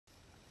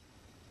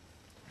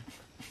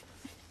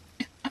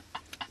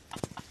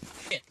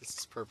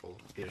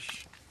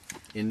purple-ish.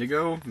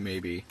 Indigo?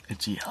 Maybe.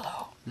 It's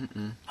yellow.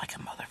 Like a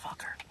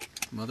motherfucker.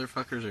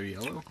 Motherfuckers are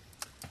yellow?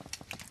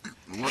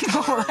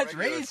 Oh, that's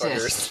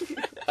racist.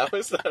 How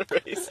is that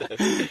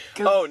racist?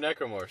 Oh,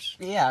 necromorphs.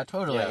 Yeah,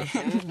 totally. Yeah.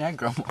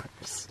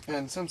 Necromorphs.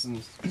 And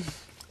Simpsons.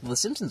 Well, the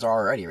Simpsons are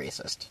already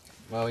racist.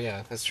 Well,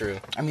 yeah, that's true.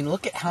 I mean,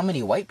 look at how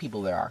many white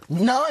people there are.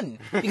 None!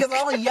 Because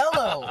they're all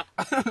yellow!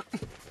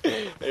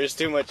 There's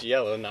too much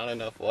yellow, not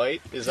enough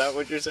white? Is that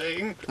what you're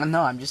saying?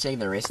 No, I'm just saying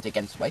they're racist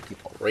against white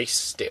people. Race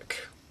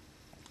stick.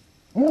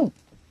 Ooh.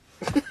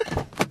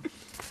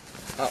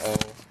 Uh-oh.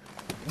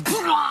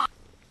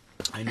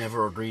 I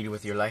never agreed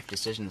with your life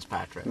decisions,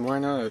 Patrick. Why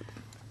not?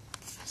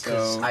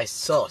 Because I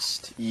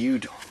sussed. You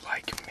don't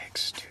like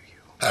mix, do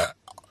you?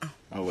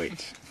 Oh,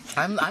 wait.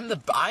 I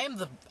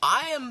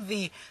am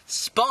the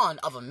spawn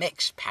of a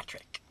mix,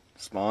 Patrick.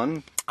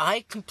 Spawn?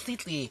 I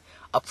completely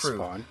approve.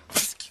 Spawn.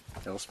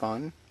 Kill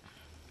spawn?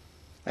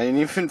 I didn't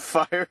even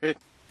fire it.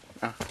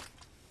 Oh.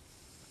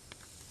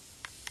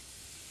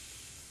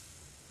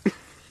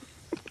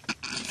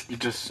 You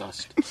just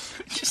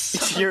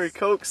sussed. Your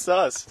Coke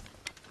sus.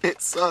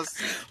 It's sus.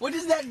 What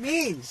does that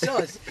mean?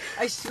 Sus.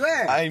 I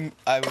swear.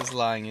 I was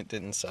lying, it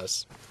didn't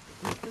sus.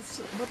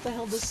 What the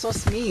hell does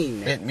sus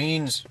mean? It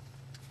means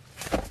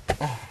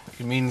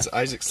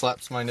Isaac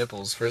slaps my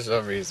nipples for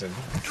some reason.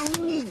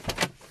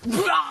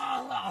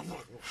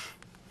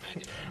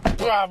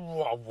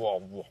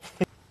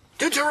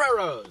 Two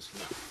Toreros!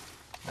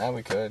 Yeah,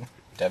 we could.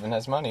 Devin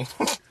has money.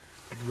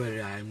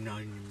 But I'm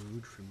not in the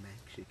mood for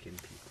Mexican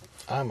people.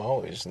 I'm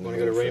always in the Want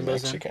to go mood to for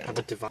Rainbows then? Mexican. How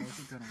about Divine?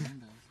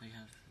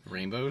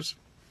 Rainbows?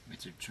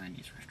 It's a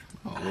Chinese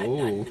restaurant. I'm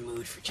not in the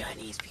mood for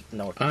Chinese people.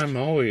 No, I'm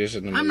always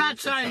in the mood. I'm not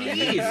for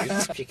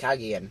Chinese!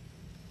 Chicagoan.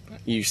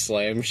 You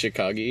slam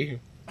Chicago?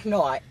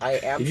 No, I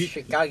am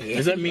Chicagoan.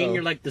 Does that mean Oh.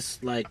 you're like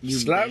this, like, you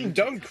Slam bang-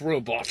 dunk,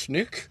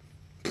 Robotnik.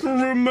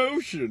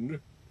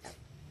 Promotion.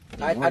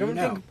 I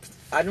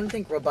don't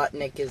think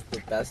Robotnik is the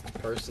best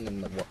person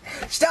in the world.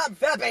 Stop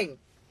vapping!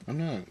 I'm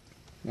not.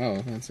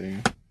 Oh, let's see.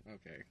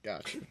 Okay,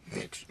 gotcha,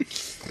 bitch.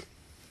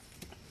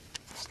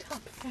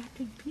 Stop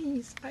vapping,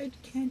 please. I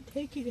can't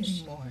take it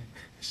anymore.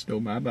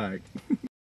 Stole my bike.